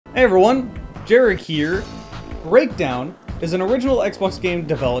Hey everyone, Jarek here. Breakdown is an original Xbox game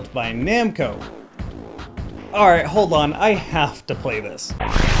developed by Namco. Alright, hold on, I have to play this.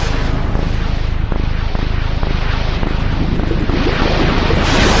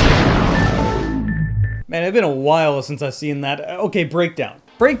 Man, it's been a while since I've seen that. Okay, Breakdown.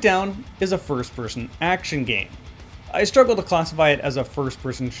 Breakdown is a first-person action game. I struggle to classify it as a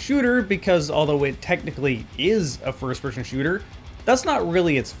first-person shooter because although it technically is a first-person shooter, that's not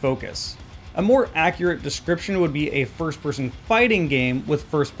really its focus. A more accurate description would be a first-person fighting game with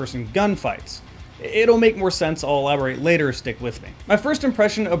first-person gunfights. It'll make more sense, I'll elaborate later, stick with me. My first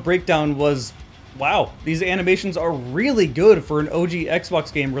impression of Breakdown was, wow, these animations are really good for an OG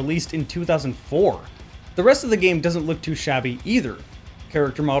Xbox game released in 2004. The rest of the game doesn't look too shabby either.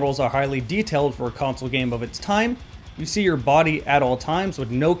 Character models are highly detailed for a console game of its time. You see your body at all times with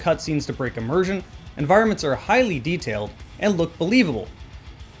no cutscenes to break immersion. Environments are highly detailed and look believable.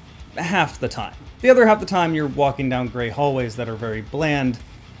 Half the time. The other half the time you're walking down gray hallways that are very bland.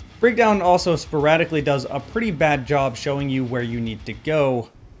 Breakdown also sporadically does a pretty bad job showing you where you need to go.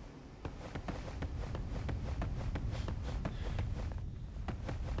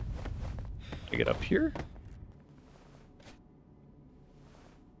 I get up here?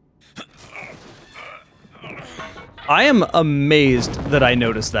 I am amazed that I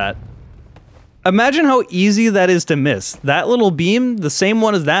noticed that. Imagine how easy that is to miss. That little beam, the same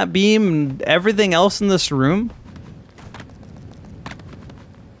one as that beam, and everything else in this room.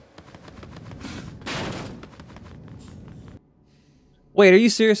 Wait, are you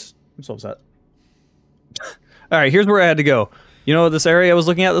serious? I'm so upset. Alright, here's where I had to go. You know this area I was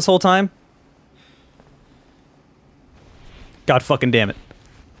looking at this whole time? God fucking damn it.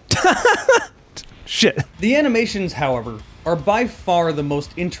 Shit. The animations, however, are by far the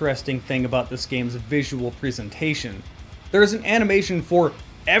most interesting thing about this game's visual presentation. There is an animation for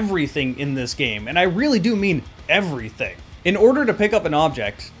everything in this game, and I really do mean everything. In order to pick up an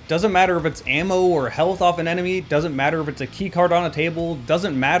object, doesn't matter if it's ammo or health off an enemy, doesn't matter if it's a keycard on a table,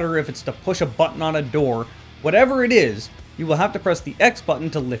 doesn't matter if it's to push a button on a door, whatever it is, you will have to press the X button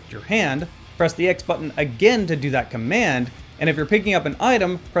to lift your hand, press the X button again to do that command, and if you're picking up an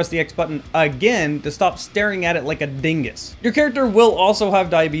item, press the X button again to stop staring at it like a dingus. Your character will also have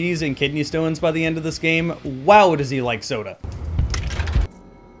diabetes and kidney stones by the end of this game. Wow, does he like soda.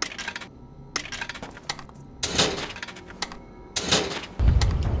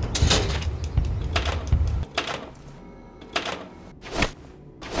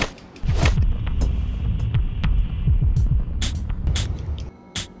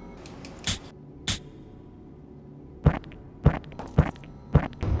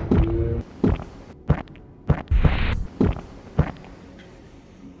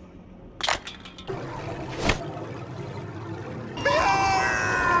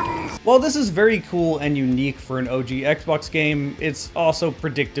 While this is very cool and unique for an OG Xbox game, it's also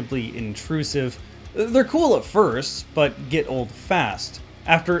predictably intrusive. They're cool at first, but get old fast.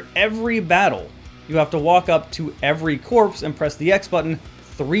 After every battle, you have to walk up to every corpse and press the X button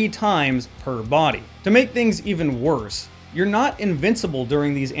 3 times per body. To make things even worse, you're not invincible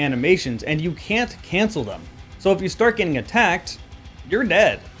during these animations and you can't cancel them. So if you start getting attacked, you're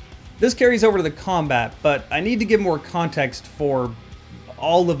dead. This carries over to the combat, but I need to give more context for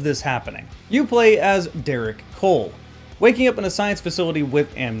all of this happening. You play as Derek Cole, waking up in a science facility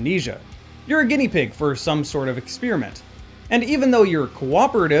with amnesia. You're a guinea pig for some sort of experiment. And even though you're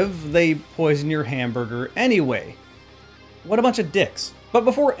cooperative, they poison your hamburger anyway. What a bunch of dicks. But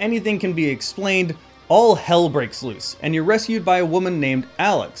before anything can be explained, all hell breaks loose, and you're rescued by a woman named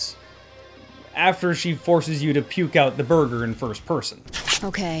Alex, after she forces you to puke out the burger in first person.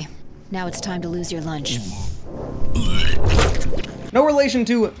 Okay, now it's time to lose your lunch. No relation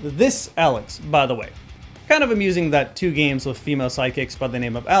to this Alex, by the way. Kind of amusing that 2 games with female sidekicks by the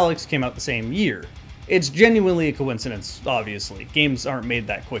name of Alex came out the same year. It's genuinely a coincidence, obviously. Games aren't made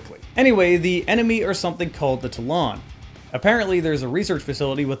that quickly. Anyway, the enemy are something called the Talon. Apparently there's a research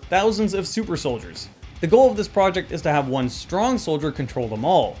facility with thousands of super soldiers. The goal of this project is to have one strong soldier control them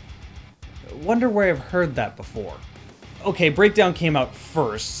all. Wonder where I've heard that before. Okay, Breakdown came out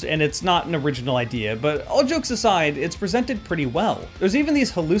first, and it's not an original idea, but all jokes aside, it's presented pretty well. There's even these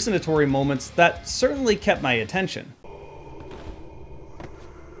hallucinatory moments that certainly kept my attention.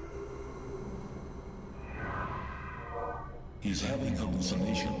 He's having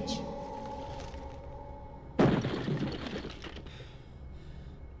hallucinations.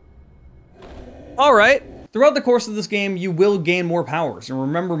 Alright, throughout the course of this game, you will gain more powers and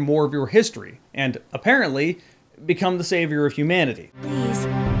remember more of your history, and apparently, become the savior of humanity. Please,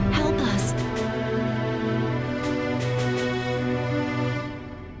 help us.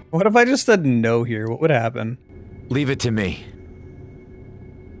 What if I just said no here? What would happen? Leave it to me.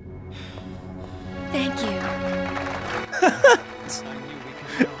 Thank you.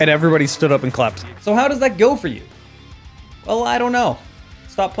 And everybody stood up and clapped. So how does that go for you? Well, I don't know.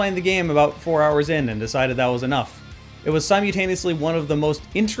 Stopped playing the game about 4 hours in and decided that was enough. It was simultaneously one of the most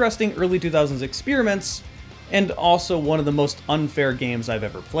interesting early 2000s experiments and also one of the most unfair games I've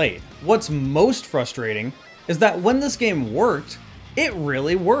ever played. What's most frustrating is that when this game worked, it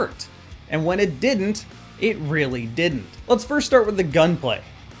really worked. And when it didn't, it really didn't. Let's first start with the gunplay.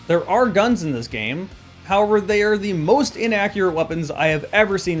 There are guns in this game, however they are the most inaccurate weapons I have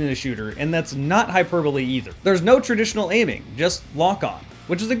ever seen in a shooter, and that's not hyperbole either. There's no traditional aiming, just lock-on,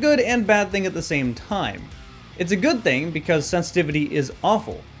 which is a good and bad thing at the same time. It's a good thing because sensitivity is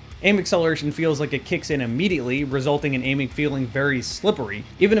awful. Aim acceleration feels like it kicks in immediately, resulting in aiming feeling very slippery.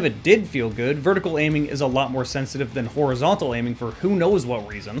 Even if it did feel good, vertical aiming is a lot more sensitive than horizontal aiming for who knows what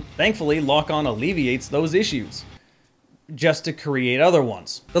reason. Thankfully, lock-on alleviates those issues, just to create other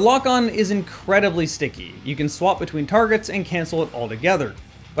ones. The lock-on is incredibly sticky. You can swap between targets and cancel it altogether,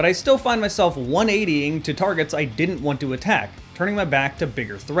 but I still find myself 180ing to targets I didn't want to attack, turning my back to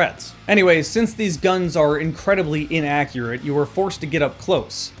bigger threats. Anyways, since these guns are incredibly inaccurate, you are forced to get up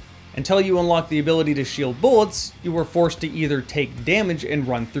close. Until you unlock the ability to shield bullets, you are forced to either take damage and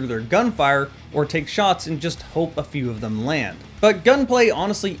run through their gunfire, or take shots and just hope a few of them land. But gunplay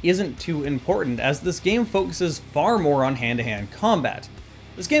honestly isn't too important, as this game focuses far more on hand-to-hand combat.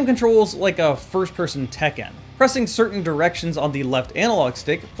 This game controls like a first-person Tekken. Pressing certain directions on the left analog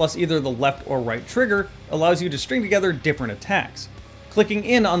stick, plus either the left or right trigger, allows you to string together different attacks. Clicking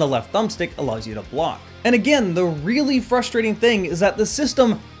in on the left thumbstick allows you to block. And again, the really frustrating thing is that the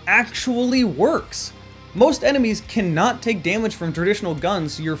system actually works. Most enemies cannot take damage from traditional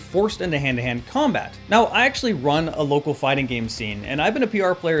guns, so you're forced into hand-to-hand combat. Now, I actually run a local fighting game scene, and I've been a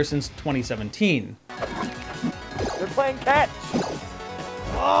PR player since 2017. They're playing catch!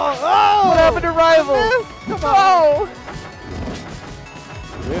 Oh! What happened to Rival? Come on!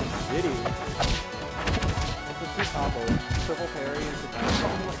 Whip City. What's the combo? Triple parry and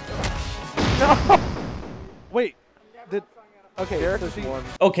no! Wait,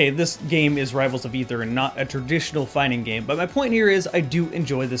 Okay, this game is Rivals of Aether and not a traditional fighting game, but my point here is I do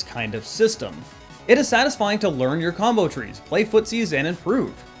enjoy this kind of system. It is satisfying to learn your combo trees, play footsies, and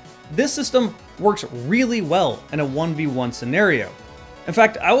improve. This system works really well in a 1v1 scenario. In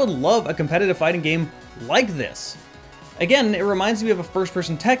fact, I would love a competitive fighting game like this. Again, it reminds me of a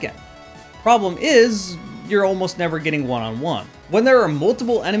first-person Tekken. Problem is, you're almost never getting one-on-one. When there are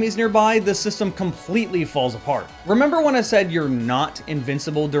multiple enemies nearby, the system completely falls apart. Remember when I said you're not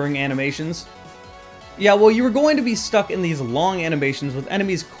invincible during animations? Yeah, well, you were going to be stuck in these long animations with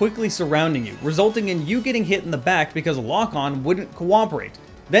enemies quickly surrounding you, resulting in you getting hit in the back because lock-on wouldn't cooperate.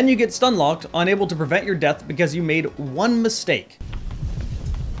 Then you get stun-locked, unable to prevent your death because you made one mistake.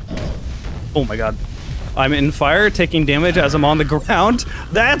 Oh my god. I'm in fire, taking damage as I'm on the ground.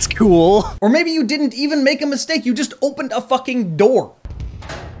 That's cool. Or maybe you didn't even make a mistake, you just opened a fucking door.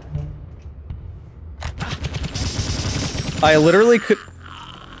 I literally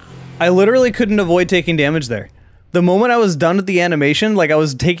couldn't avoid taking damage there. The moment I was done with the animation, like I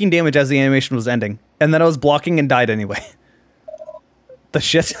was taking damage as the animation was ending, and then I was blocking and died anyway. The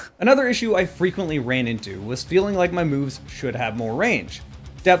shit. Another issue I frequently ran into was feeling like my moves should have more range.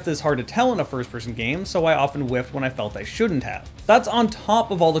 Depth is hard to tell in a first-person game, so I often whiffed when I felt I shouldn't have. That's on top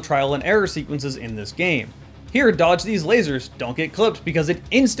of all the trial and error sequences in this game. Here, dodge these lasers, don't get clipped because it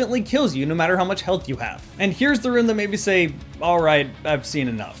instantly kills you no matter how much health you have. And here's the room that made me say, alright, I've seen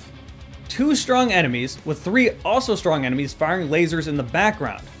enough. 2 strong enemies, with 3 also strong enemies firing lasers in the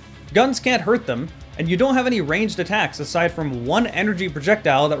background. Guns can't hurt them, and you don't have any ranged attacks aside from 1 energy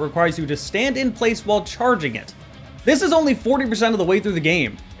projectile that requires you to stand in place while charging it. This is only 40% of the way through the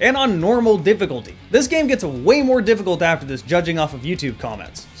game, and on normal difficulty. This game gets way more difficult after this, judging off of YouTube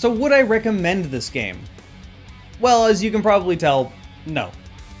comments. So would I recommend this game? Well, as you can probably tell, no.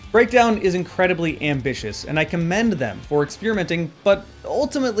 Breakdown is incredibly ambitious, and I commend them for experimenting, but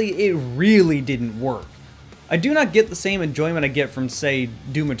ultimately it really didn't work. I do not get the same enjoyment I get from, say,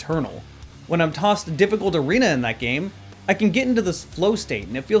 Doom Eternal. When I'm tossed a difficult arena in that game, I can get into this flow state,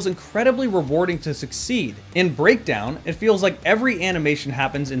 and it feels incredibly rewarding to succeed. In Breakdown, it feels like every animation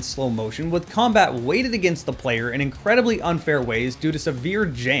happens in slow motion, with combat weighted against the player in incredibly unfair ways due to severe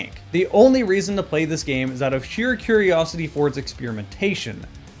jank. The only reason to play this game is out of sheer curiosity for its experimentation.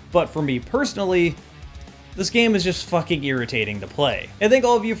 But for me personally, This game is just fucking irritating to play. And thank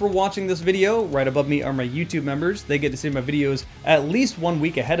all of you for watching this video. Right above me are my YouTube members. They get to see my videos at least 1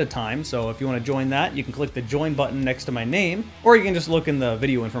 week ahead of time, so if you want to join that, you can click the join button next to my name, or you can just look in the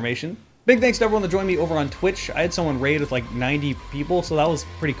video information. Big thanks to everyone that joined me over on Twitch. I had someone raid with like 90 people, so that was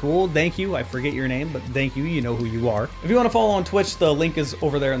pretty cool. Thank you. I forget your name, but thank you. You know who you are. If you want to follow on Twitch, the link is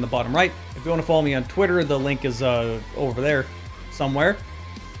over there in the bottom right. If you want to follow me on Twitter, the link is over there somewhere.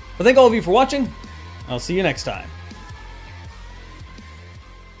 But thank all of you for watching. I'll see you next time.